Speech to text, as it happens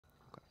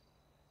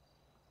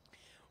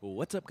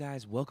What's up,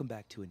 guys? Welcome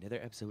back to another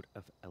episode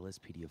of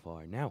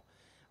LSPDFR. Now,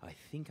 I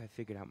think I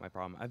figured out my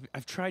problem.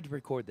 I've tried to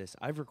record this.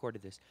 I've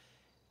recorded this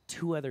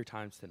 2 other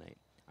times tonight.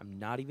 I'm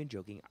not even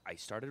joking. I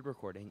started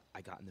recording. I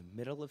got in the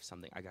middle of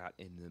something. I got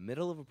in the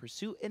middle of a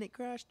pursuit and it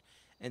crashed.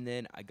 And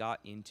then I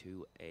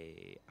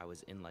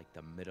was in like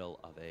the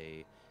middle of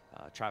a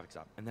traffic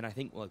stop. And then I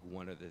think like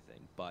one other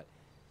thing. But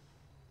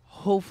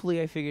hopefully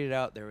I figured it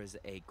out. There was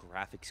a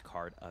graphics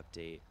card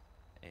update.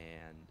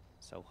 And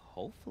so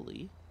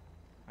hopefully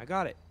I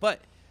got it.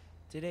 But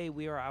today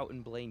we are out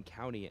in Blaine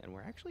County, and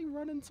we're actually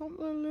running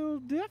something a little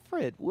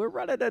different. We're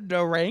running a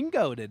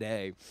Durango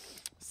today.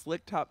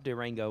 Slick top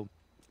Durango.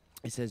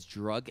 It says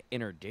drug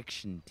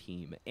interdiction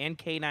team and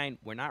K9.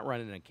 We're not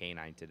running a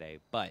K9 today,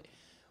 but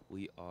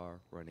we are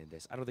running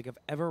this. I don't think I've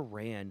ever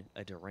ran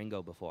a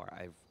Durango before.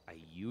 I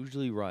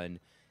usually run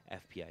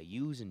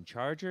FPIUs and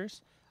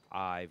Chargers.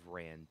 I've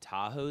ran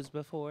Tahoes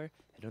before.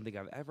 I don't think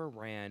I've ever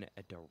ran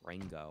a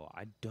Durango.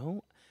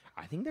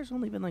 I think there's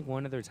only been like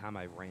one other time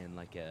I ran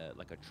like a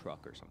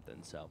truck or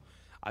something. So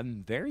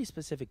I'm very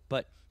specific,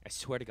 but I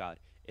swear to God,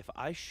 if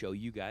I show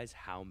you guys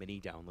how many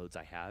downloads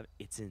I have,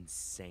 it's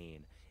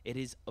insane. It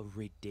is a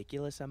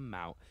ridiculous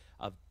amount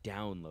of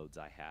downloads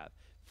I have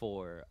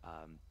for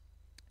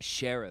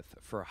Sheriff,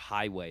 for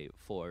Highway,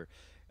 for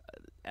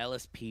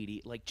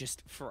LSPD, like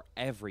just for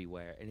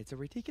everywhere, and it's a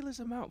ridiculous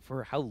amount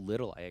for how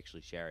little I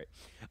actually share it.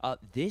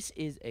 This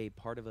is a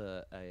part of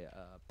a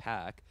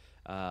pack.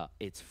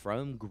 It's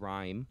from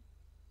Grime.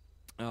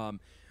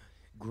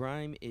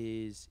 Grime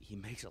he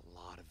makes a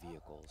lot of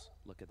vehicles.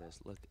 Look at this.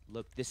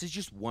 Look. This is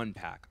just one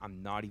pack.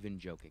 I'm not even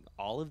joking.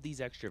 All of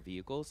these extra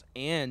vehicles,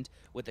 and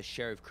with a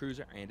Sheriff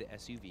Cruiser and an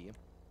SUV,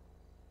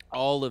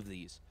 all of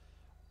these.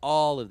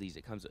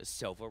 It comes with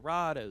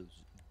Silverados,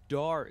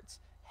 Darts,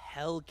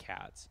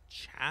 Hellcats,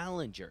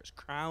 Challengers,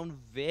 Crown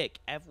Vic,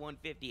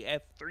 F-150,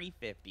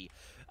 F-350,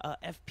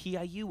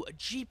 FPIU, a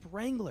Jeep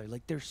Wrangler.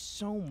 Like, there's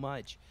so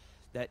much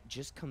that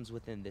just comes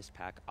within this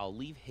pack. I'll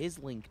leave his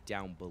link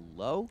down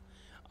below,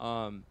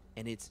 and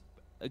it's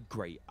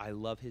great. I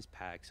love his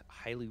packs.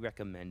 Highly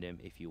recommend him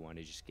if you want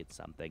to just get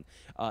something.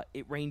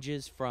 It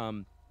ranges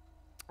from,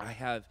 I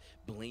have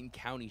Blaine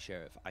County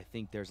Sheriff. I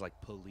think there's like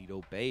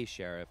Paleto Bay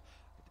Sheriff.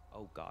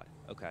 Oh, God.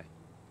 Okay.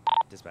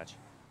 Dispatch.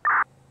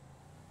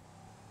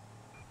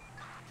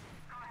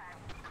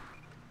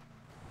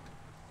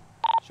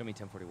 Show me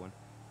 1041.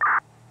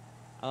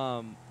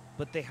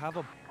 But they have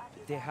a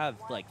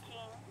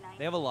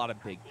lot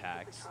of big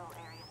packs.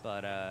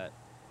 But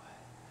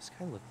this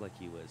guy looked like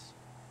he was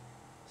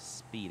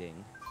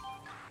speeding.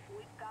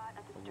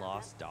 A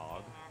lost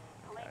dog.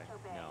 Okay,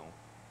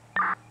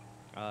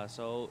 no.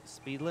 So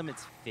speed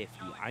limit's 50.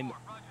 I'm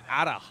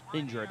at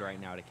 100 right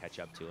now to catch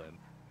up to him.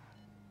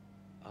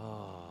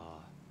 Oh.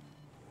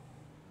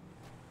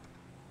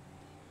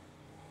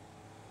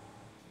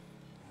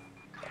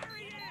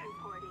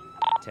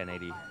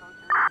 $10.80.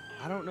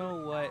 I don't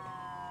know what.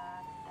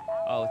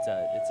 Oh, it's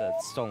a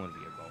stolen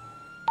vehicle.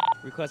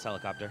 Request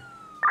helicopter.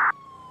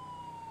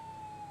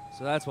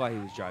 So that's why he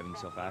was driving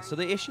so fast. So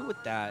the issue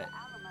with that.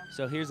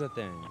 So here's the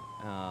thing.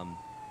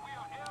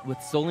 With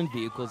stolen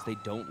vehicles, they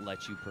don't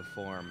let you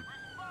perform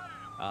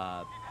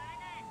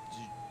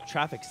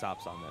traffic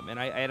stops on them. And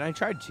I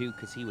tried to,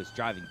 because he was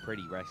driving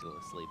pretty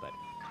recklessly, but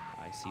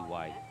I see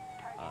why.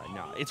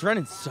 No, it's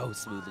running so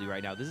smoothly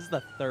right now. This is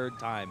the 3rd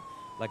time,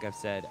 like I've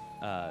said,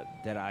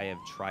 that I have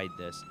tried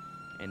this,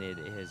 and it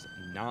has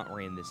not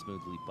ran this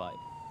smoothly, but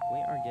we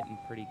are getting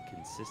pretty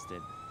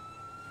consistent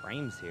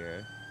frames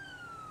here.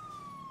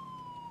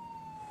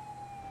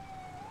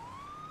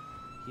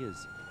 He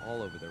is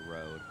all over the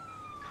road.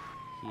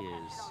 He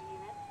is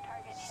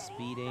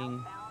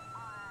speeding.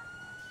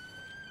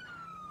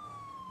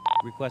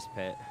 Request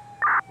pit.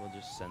 We'll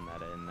just send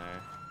that in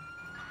there.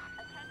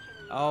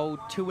 Oh,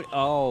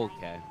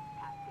 okay.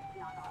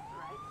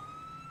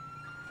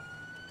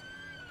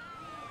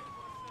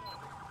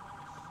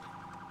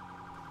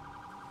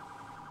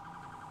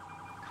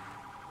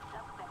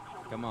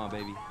 Come on,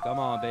 baby. Come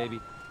on, baby.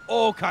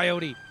 Oh,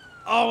 coyote.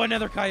 Oh,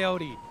 another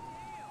coyote.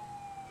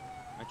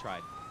 I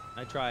tried.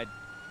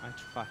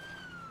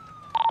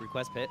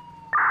 Request pit.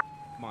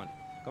 Come on.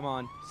 Come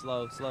on.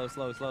 Slow.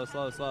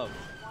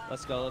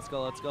 Let's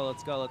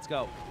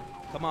go.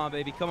 Come on,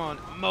 baby. Come on.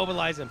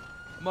 Mobilize him.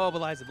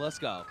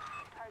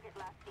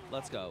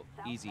 Let's go.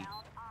 Easy.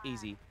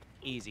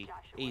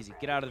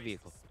 Get out of the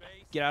vehicle.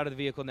 Get out of the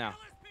vehicle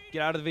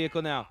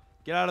now.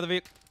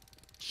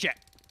 Shit.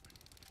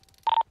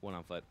 One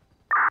on foot.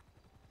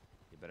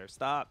 You better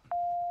stop.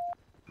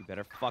 You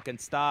better fucking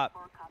stop.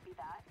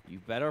 You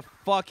better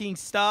fucking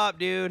stop,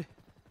 dude.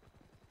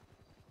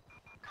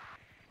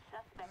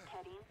 Suspect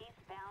heading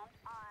eastbound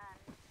on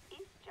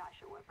East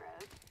Joshua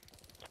Road.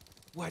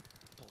 What?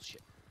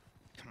 Bullshit.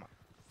 Come on.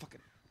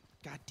 Fucking.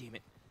 God damn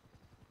it.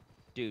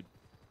 Dude.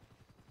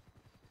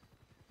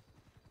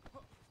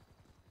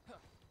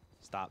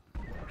 Stop.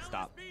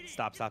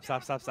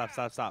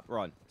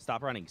 Run.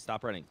 Stop running.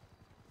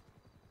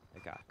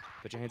 Okay.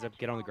 Put your hands up.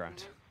 Get on the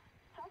ground.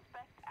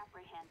 Suspect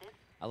apprehended.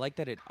 I like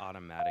that it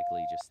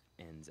automatically just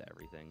ends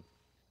everything.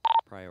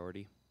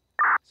 priority,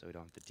 so we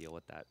don't have to deal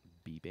with that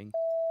beeping.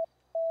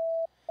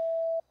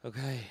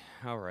 Okay,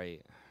 all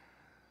right.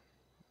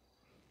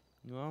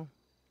 Well,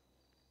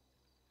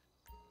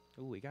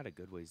 ooh, we got a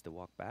good ways to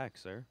walk back,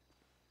 sir.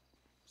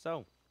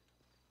 So,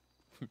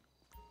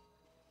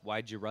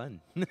 why'd you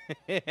run?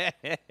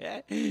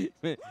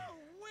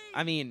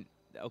 I mean,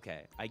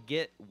 okay, I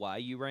get why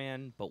you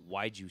ran, but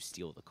why'd you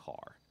steal the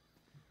car?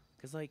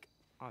 Because, like,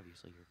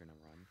 obviously you're gonna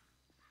run.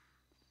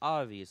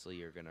 Obviously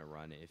you're gonna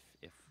run if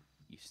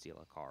you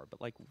steal a car, but,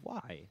 like,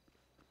 why?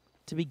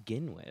 To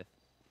begin with.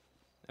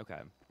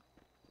 Okay.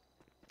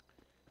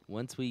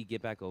 Once we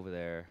get back over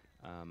there,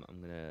 I'm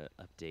gonna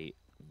update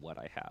what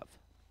I have.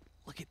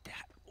 Look at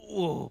that.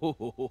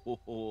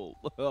 Oh,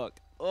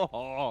 look.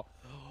 Oh,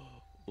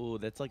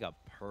 that's like a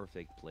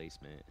perfect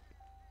placement.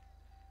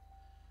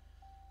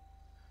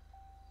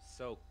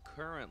 So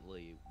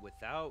currently,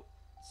 without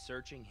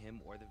searching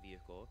him or the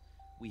vehicle,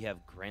 we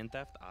have Grand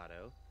Theft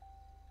Auto,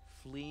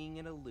 fleeing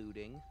and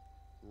eluding,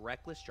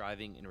 reckless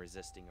driving, and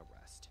resisting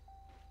arrest.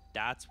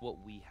 That's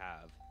what we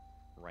have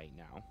right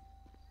now.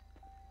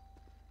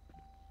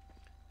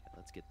 Okay,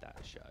 let's get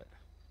that shut.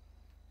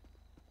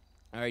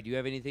 All right, do you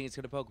have anything that's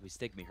going to poke me,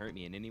 stick me, hurt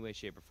me in any way,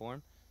 shape, or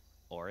form?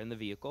 Or in the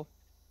vehicle?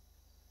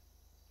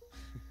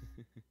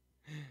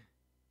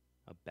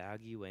 A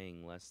baggie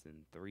weighing less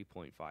than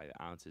 3.5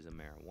 ounces of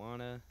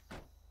marijuana.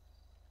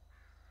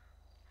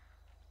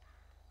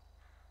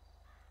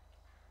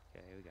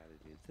 Okay, we got to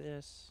do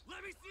this.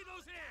 Let me see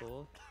those hands.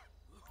 Cool.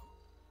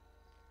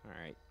 All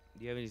right.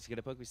 Do you have anything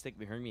to poke me, stick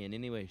me, hurt me in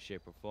any way,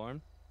 shape, or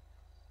form?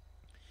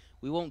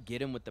 We won't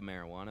get him with the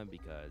marijuana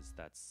because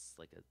that's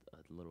like a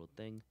little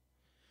thing.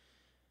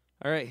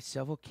 All right,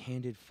 several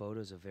candid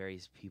photos of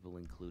various people,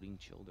 including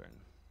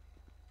children.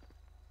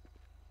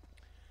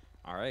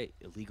 All right,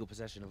 illegal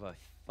possession of a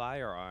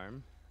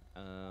firearm.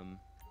 I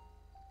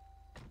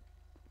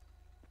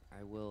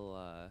will,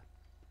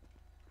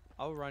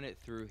 I'll run it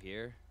through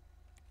here,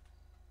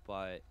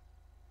 but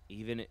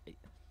even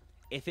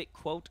if it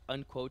quote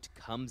unquote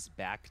comes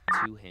back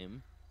to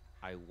him,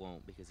 I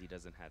won't because he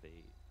doesn't have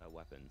a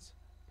weapons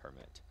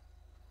permit.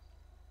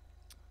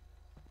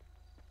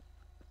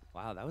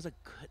 Wow, that was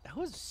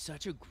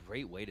such a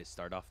great way to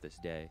start off this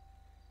day.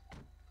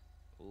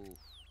 Ooh.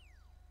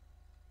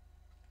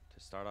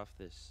 To start off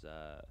this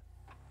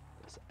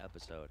this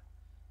episode.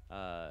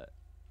 By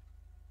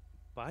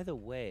the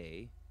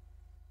way,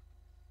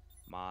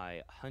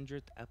 my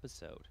 100th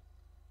episode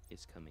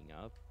is coming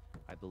up.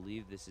 I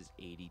believe this is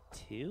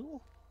 82.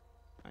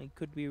 I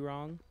could be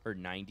wrong, or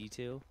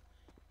 92,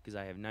 because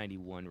I have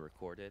 91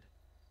 recorded.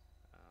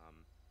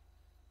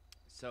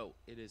 So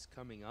it is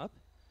coming up.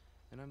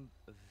 And I'm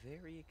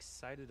very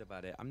excited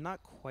about it. I'm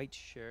not quite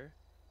sure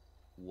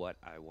what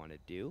I want to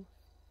do.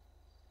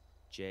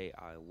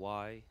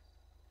 JIY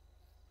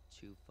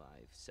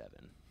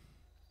 257.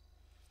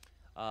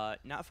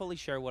 Not fully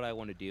sure what I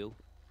want to do.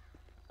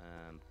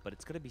 But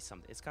it's gonna be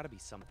something. It's gotta be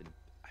something.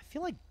 I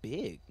feel like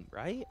big,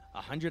 right?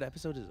 100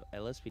 episodes of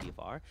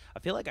LSPDFR. I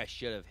feel like I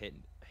should have hit.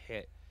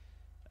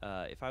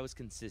 If I was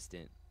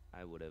consistent,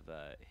 I would have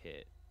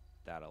hit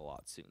that a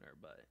lot sooner.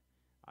 But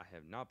I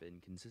have not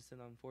been consistent,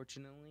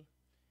 unfortunately.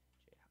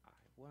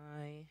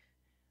 JIY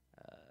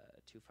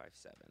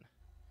 257.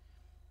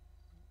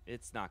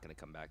 It's not gonna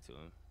come back to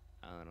him.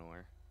 I don't know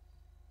where.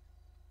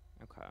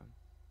 Okay.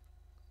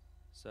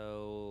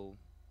 So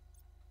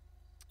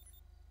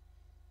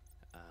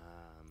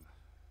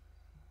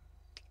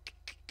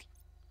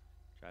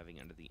driving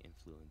under the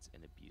influence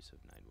and abuse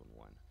of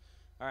 911.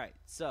 All right,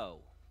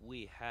 so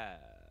we have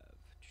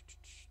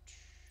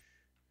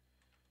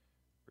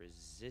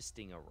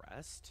resisting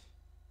arrest.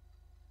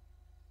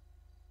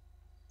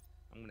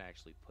 I'm gonna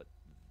actually put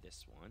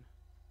this one.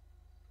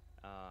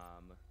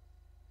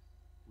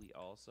 We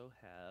also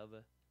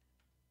have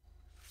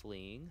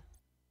fleeing,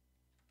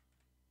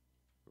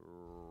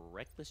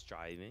 reckless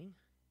driving,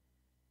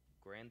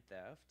 grand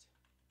theft,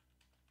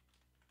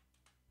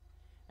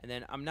 and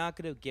then I'm not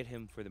gonna get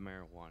him for the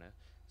marijuana.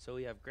 So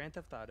we have Grand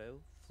Theft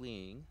Auto,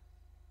 fleeing,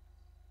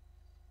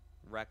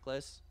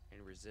 reckless,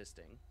 and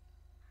resisting.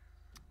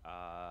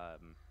 Yeah,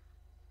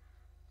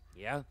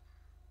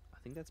 I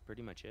think that's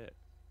pretty much it.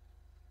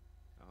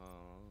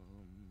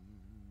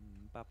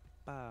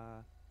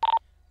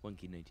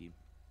 1K19.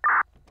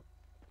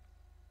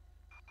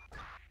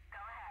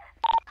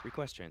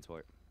 Request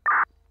transport.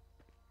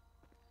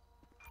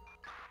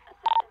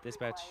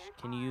 Dispatch,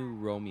 can you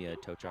roll me a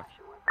tow truck?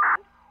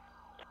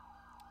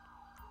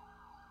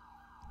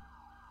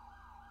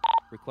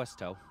 Request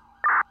tow.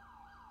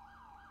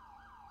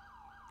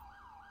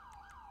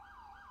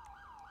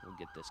 We'll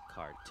get this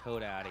car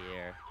towed out of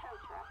here.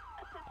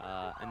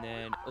 And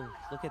then, oh,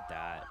 look at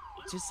that.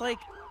 Just like,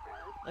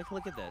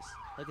 look at this.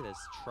 Look at this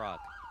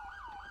truck.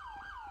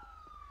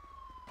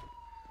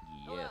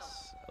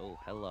 Yes. Oh,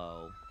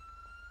 hello.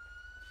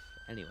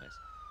 Anyways.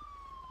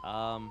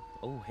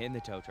 Oh, and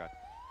the tow truck.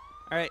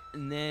 All right,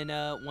 and then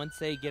once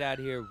they get out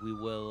of here,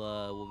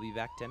 we'll be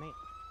back tonight.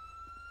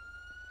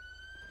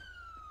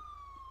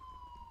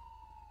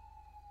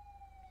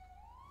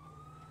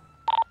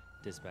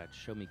 Dispatch,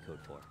 show me code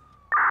 4.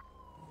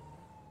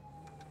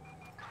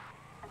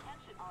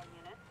 Attention all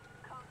units.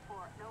 Code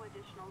 4, no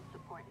additional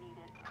support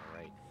needed. All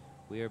right.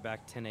 We are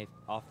back 10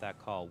 off that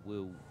call.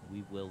 We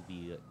will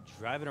be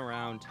driving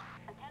around.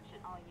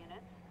 Attention all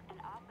units. An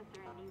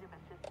officer in need of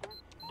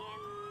assistance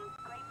in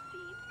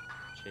Grapeseed.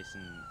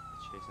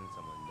 Chasing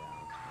someone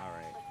down. All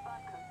right.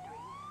 Respond code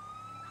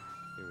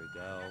 3. Here we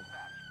go.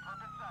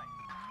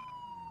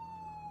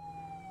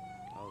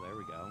 Oh, there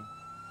we go.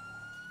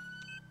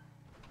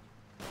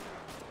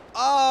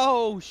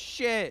 Oh,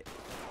 shit!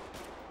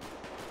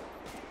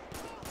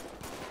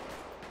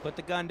 Put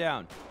the gun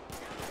down.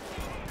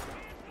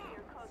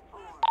 Your code 4.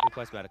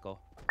 Request medical.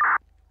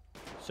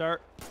 Sir.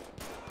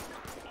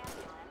 Ambulance.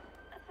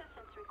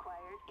 Assistance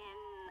required in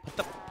What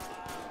the?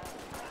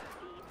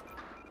 Grapeseed.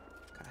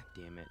 God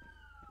damn it.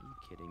 Are you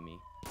kidding me?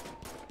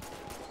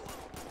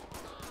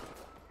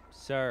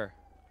 Sir.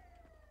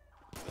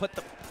 Put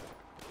the...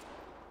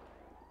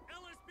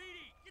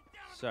 LSPD, get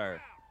down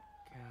Sir.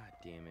 God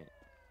damn it.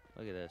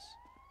 Look at this.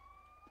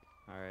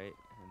 Alright,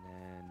 and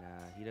then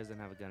he doesn't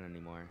have a gun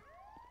anymore.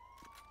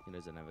 He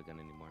doesn't have a gun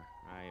anymore.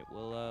 Alright,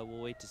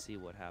 we'll wait to see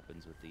what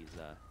happens with these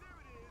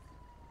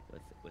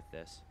with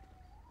this.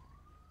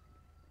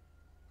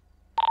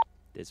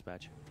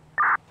 Dispatch.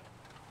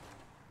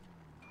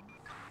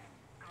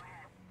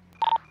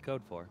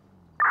 Code 4.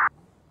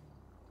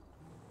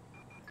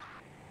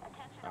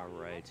 Attention all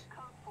Alright. units.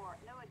 Code 4,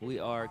 no We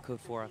additional are code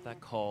officers 4 off needed.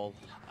 that call.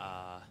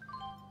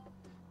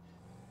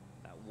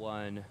 That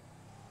one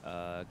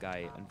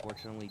guy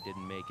unfortunately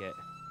didn't make it.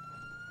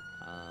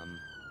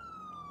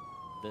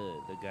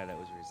 The guy that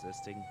was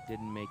resisting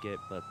didn't make it,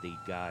 but the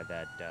guy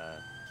that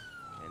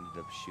ended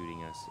up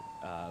shooting us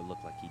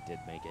looked like he did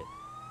make it.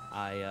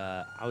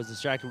 I was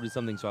distracted with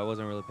something, so I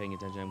wasn't really paying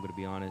attention, I'm going to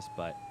be honest,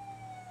 but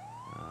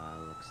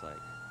looks like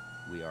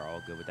we are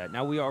all good with that.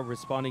 Now we are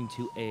responding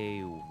to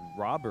a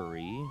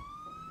robbery,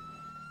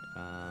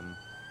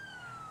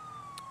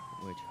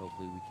 which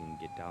hopefully we can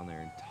get down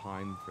there in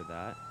time for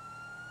that.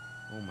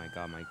 Oh my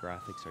god, my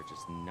graphics are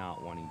just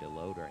not wanting to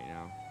load right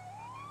now.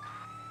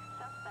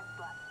 Suspect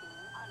black scene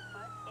on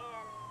foot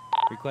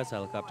in Request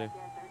helicopter.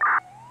 Desert.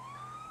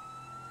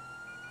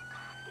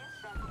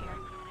 Dispatch air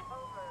unit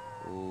over.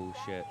 Oh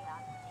shit. 17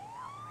 on Steam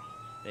Mountain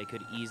Range. They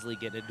could easily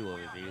get into a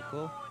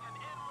vehicle.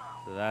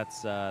 So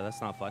that's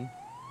not fun.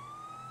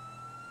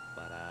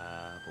 But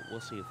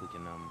we'll see if we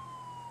can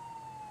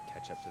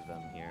catch up to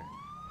them here.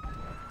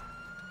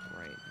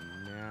 Right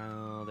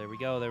now, there we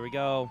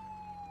go.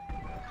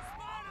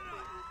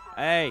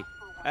 Hey,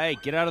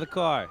 get out of the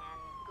car.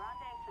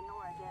 Grande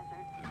Sonora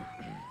Desert.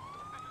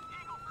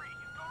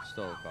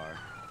 Stole a car.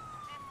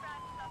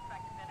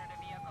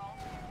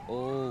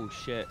 Oh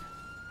shit.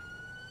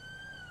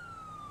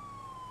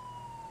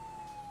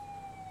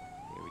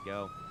 Here we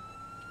go.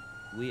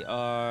 We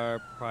are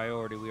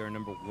priority. We are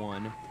number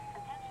 1 Attention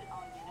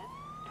all units.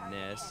 in Target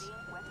this.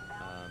 heading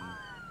westbound on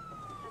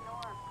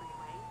Sonora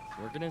Freeway.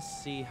 We're gonna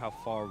see how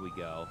far we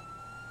go.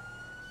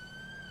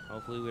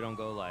 Hopefully we don't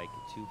go like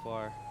too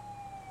far.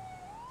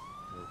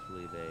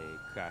 Hopefully they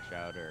crash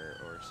out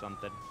or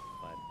something.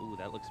 But ooh,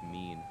 that looks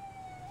mean.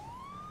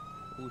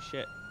 Ooh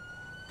shit.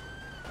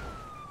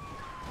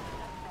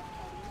 Suspect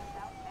heading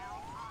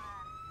southbound on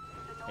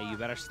Sonora Hey, you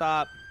better Freeway.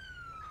 stop.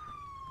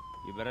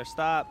 You better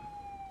stop.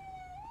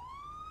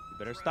 You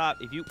better stop.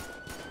 If you...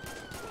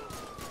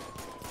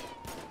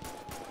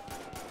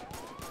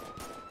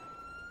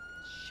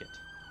 Shit.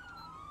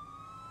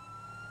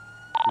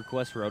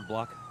 Request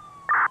roadblock.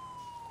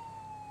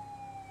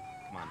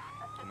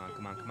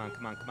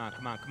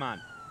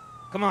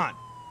 Come on.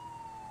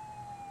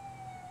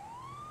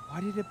 Why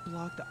did it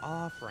block the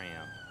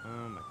off-ramp?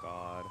 Oh my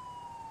god.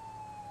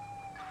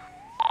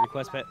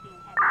 Request pit. Black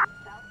scene heading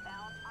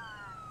southbound on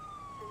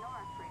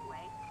Sonora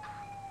Freeway.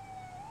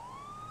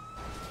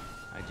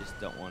 I just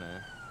don't want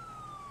to...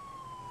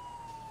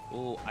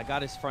 Oh, I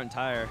got his front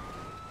tire.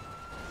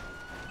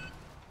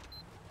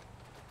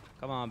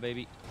 Come on,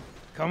 baby.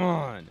 Come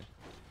on.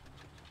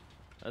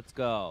 Let's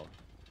go.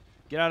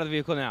 Get out of the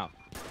vehicle now.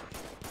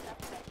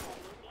 Suspect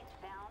heading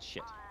eastbound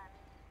Shit. on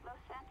Los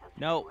Santos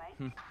No.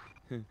 Freeway.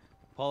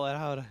 Pull it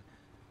out.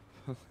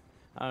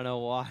 I don't know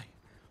why.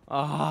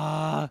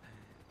 Ah.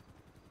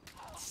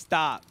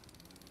 Stop.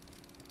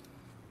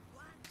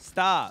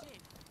 Stop.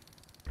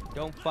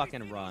 Don't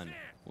fucking run.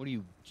 What are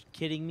you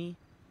kidding me?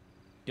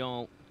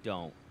 Don't.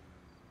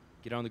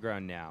 Get on the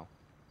ground now.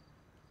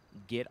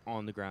 Get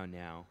on the ground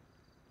now.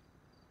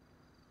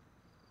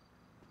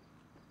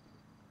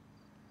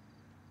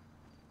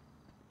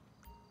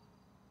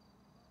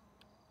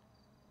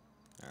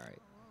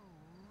 Alright.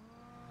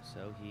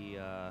 So he,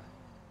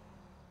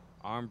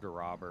 armed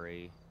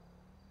robbery.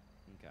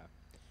 Okay.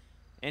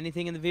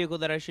 Anything in the vehicle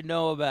that I should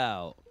know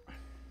about?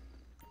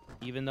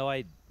 Even though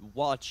I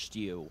watched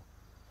you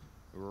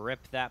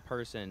rip that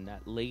person,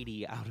 that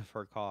lady, out of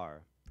her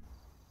car.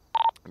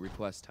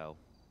 Request tow.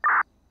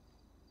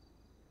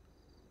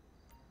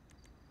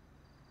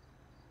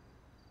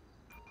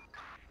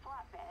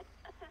 Flatbed.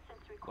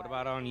 Assistance required. What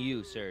about on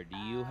you, sir? Do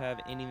you have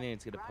anything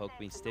that's gonna poke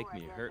me, stick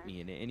me, hurt me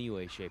in any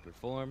way, shape, or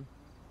form?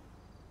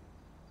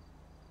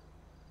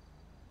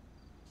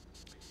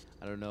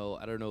 I don't know.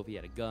 I don't know if he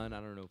had a gun.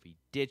 I don't know if he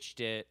ditched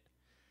it.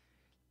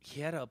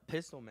 He had a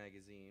pistol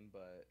magazine,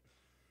 but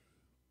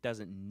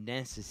doesn't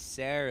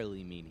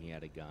necessarily mean he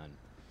had a gun,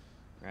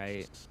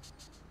 right?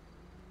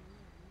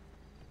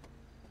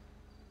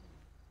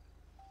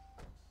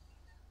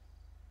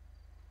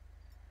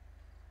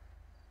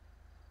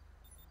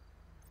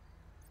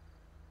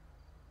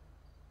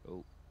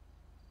 Oh.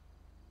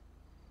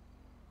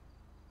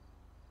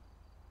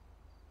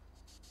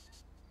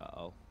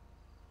 Uh-oh.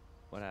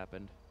 What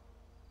happened?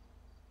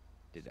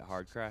 Did it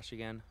hard crash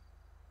again?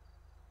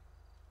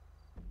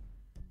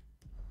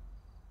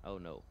 Oh,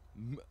 no.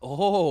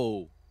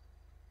 Oh!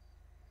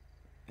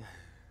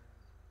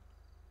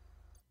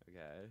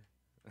 Okay.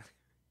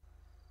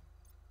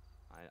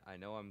 I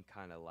know I'm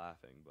kind of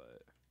laughing,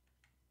 but...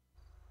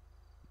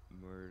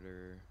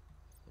 Murder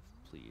of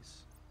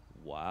police.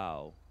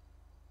 Wow.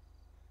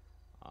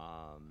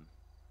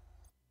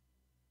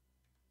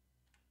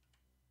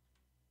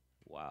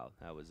 Wow,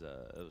 that was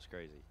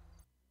crazy.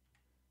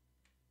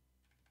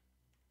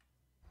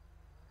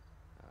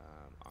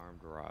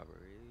 Armed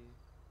robbery.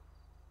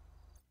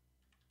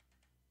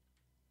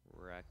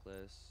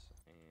 Reckless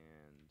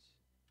and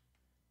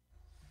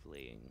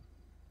fleeing.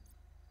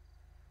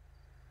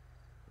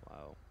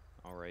 Wow.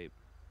 All right.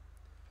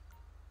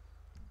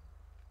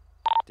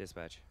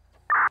 Dispatch.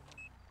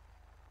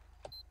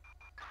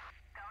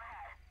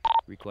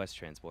 Request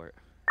transport.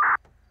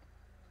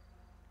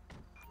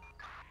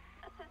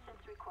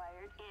 Assistance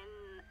required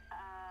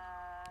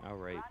in, All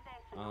right.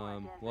 Grande Sonora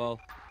Desert. Well,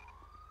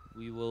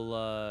 we will,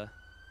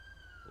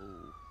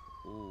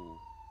 ooh.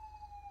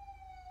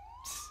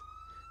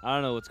 I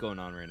don't know what's going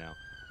on right now.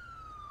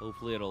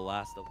 Hopefully it'll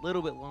last a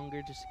little bit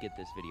longer just to get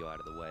this video out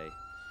of the way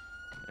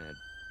and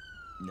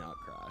not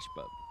crash,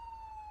 but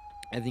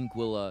I think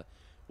we'll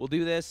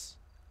do this.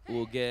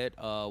 We'll get,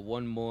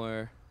 one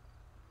more,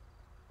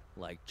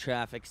 like,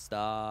 traffic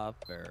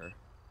stop, or,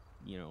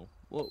 you know,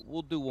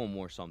 we'll do one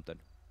more something.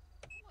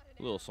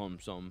 A little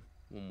something,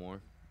 one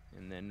more.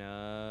 And then,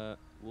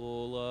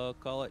 we'll,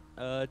 call it,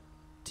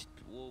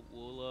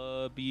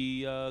 we'll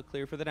be,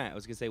 clear for the night. I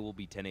was gonna say we'll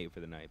be 10-8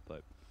 for the night,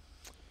 but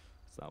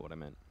that's not what I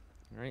meant.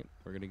 Alright,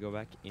 we're gonna go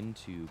back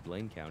into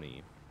Blaine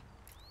County.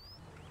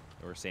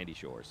 Or Sandy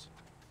Shores.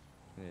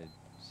 I'm gonna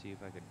see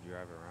if I could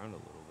drive around a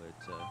little bit,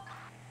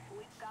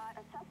 We've got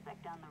a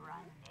suspect on the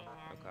run in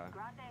Okay.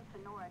 Grande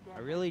Sonora Desert.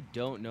 I really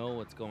don't know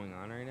what's going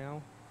on right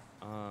now.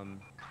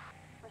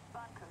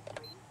 Respond code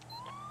 3.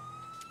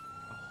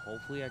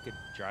 Hopefully I could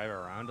drive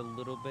around a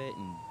little bit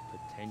and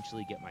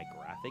potentially get my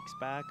graphics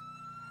back.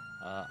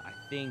 I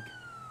think...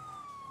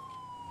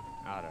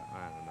 I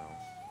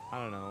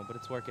don't know, but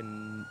it's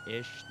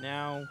working-ish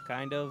now,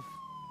 kind of.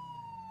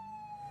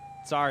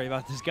 Sorry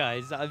about this,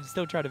 guys. I'm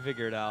still trying to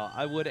figure it out.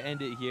 I would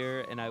end it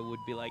here, and I would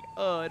be like,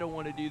 oh, I don't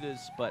want to do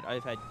this, but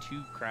I've had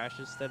 2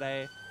 crashes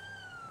today,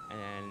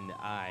 and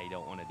I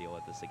don't want to deal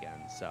with this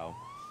again, so...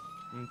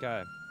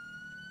 Okay.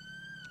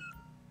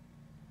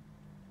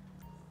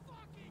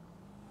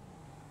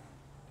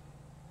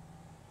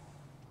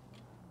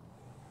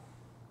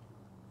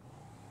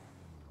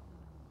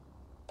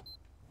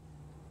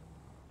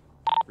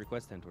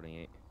 Request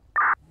 1028.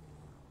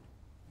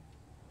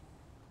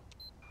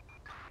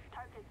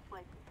 Target's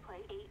license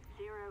plate 80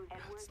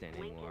 Edward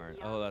Standing Lincoln warrant.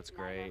 Young, Oh, that's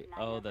great.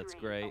 Oh, that's 903.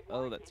 great. A Oh,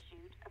 warrant that's...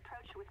 issued.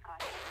 Approach with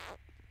caution.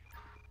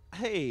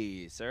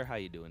 Hey, sir, how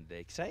you doing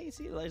today? Can I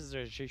see the license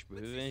registration,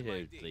 please?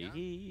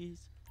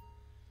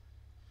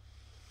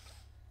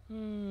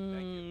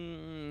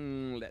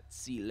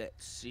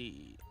 Let's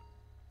see.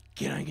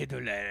 Can I get the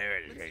letter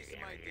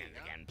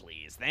again,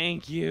 please?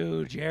 Thank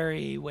you,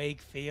 Jerry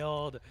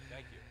Wakefield.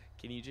 Thank you.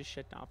 Can you just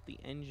shut off the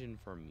engine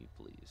for me,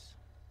 please?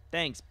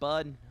 Thanks,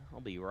 bud.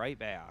 I'll be right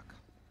back.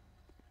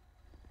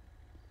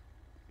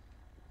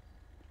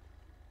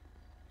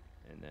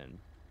 And then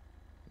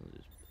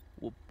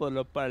we'll put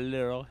up a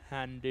little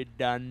handy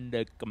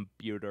dandy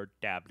computer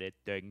tablet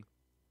thing.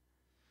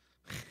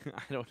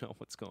 I don't know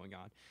what's going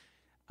on.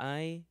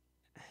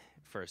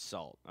 For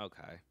assault.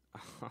 Okay.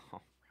 All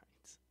right.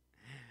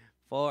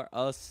 For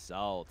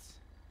assault.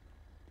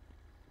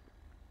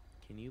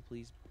 Can you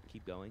please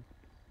keep going?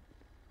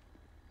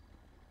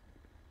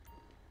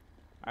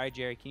 All right,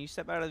 Jerry, can you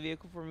step out of the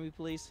vehicle for me,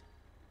 please?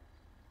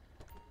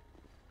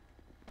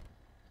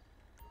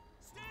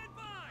 Stand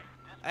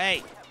by.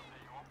 Hey!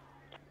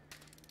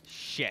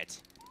 Shit.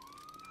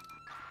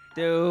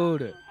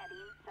 Dude,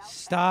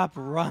 stop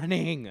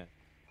running.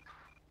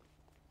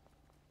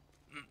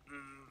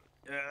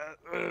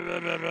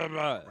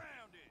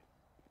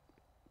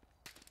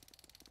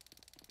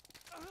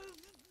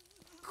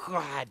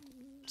 God,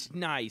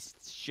 nice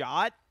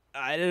shot.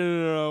 I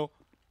don't know.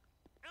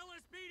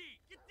 LSPD,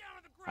 get down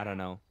on the ground. I don't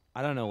know.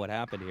 I don't know what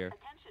happened here.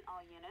 Attention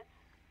all units.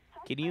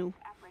 Can you?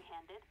 Suspect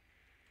apprehended.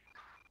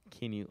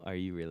 Can you? Are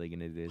you really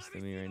gonna do this to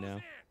me right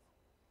now?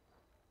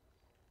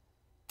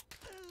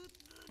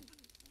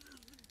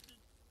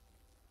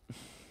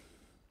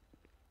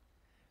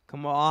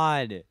 Come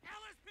on.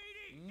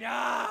 LSPD!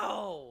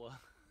 No.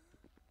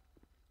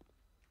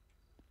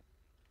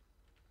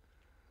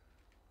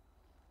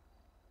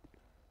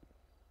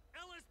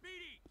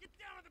 LSPD! Get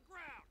down on the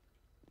ground!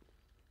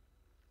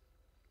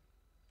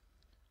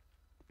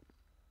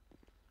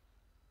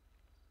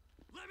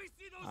 Let me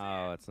see those Oh,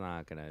 hands! it's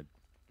not gonna.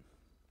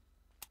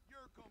 You're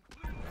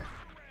completely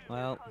surrounded!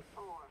 Well, Code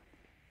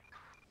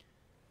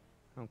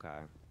 4. okay.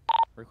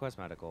 Request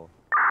medical.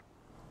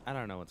 I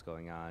don't know what's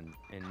going on,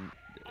 and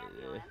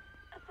Ambulance.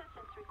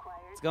 Assistance required.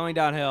 it's going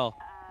downhill.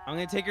 I'm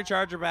gonna take your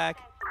charger back.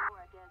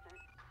 Sahara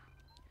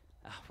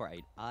Desert.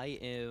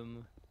 Alright,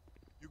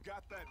 You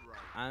got that right.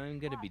 I'm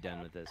gonna be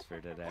done with this for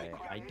today.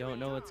 I don't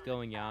know what's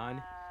going on,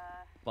 Uh,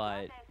 but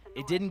Los it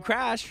Angeles. didn't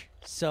crash,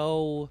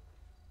 so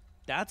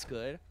that's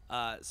good.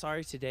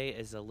 Sorry, today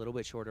is a little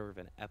bit shorter of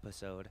an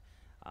episode.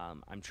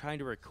 I'm trying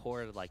to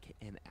record like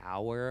an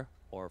hour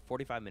or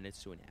 45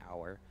 minutes to an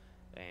hour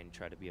and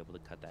try to be able to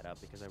cut that up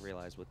because I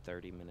realize with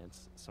 30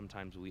 minutes,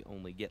 sometimes we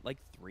only get like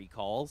 3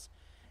 calls,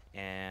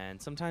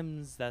 and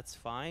sometimes that's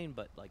fine,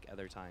 but like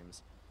other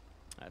times,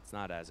 that's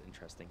not as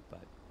interesting.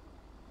 But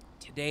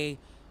today,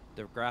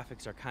 the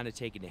graphics are kind of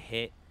taking a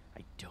hit.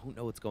 I don't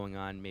know what's going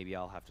on. Maybe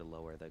I'll have to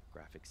lower the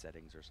graphic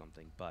settings or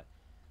something. But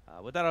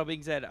with that all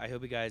being said, I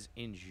hope you guys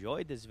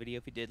enjoyed this video.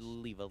 If you did,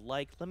 leave a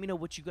like. Let me know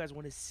what you guys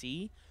want to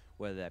see,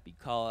 whether that be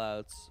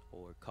callouts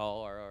or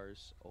call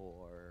RRs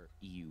or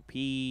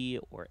EUP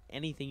or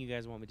anything you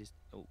guys want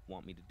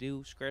me to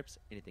do, scripts,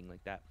 anything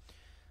like that.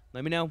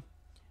 Let me know.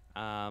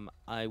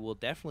 I will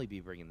definitely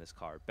be bringing this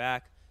car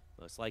back,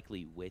 most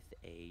likely with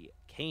a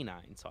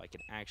canine, so I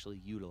can actually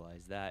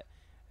utilize that.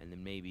 And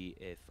then maybe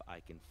if I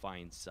can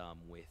find some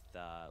with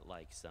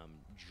like some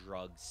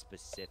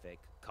drug-specific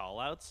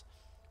callouts,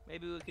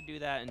 maybe we could do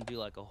that and do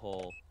like a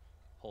whole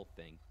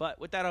thing. But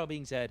with that all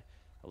being said,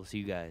 I will see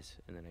you guys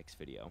in the next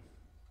video.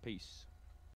 Peace.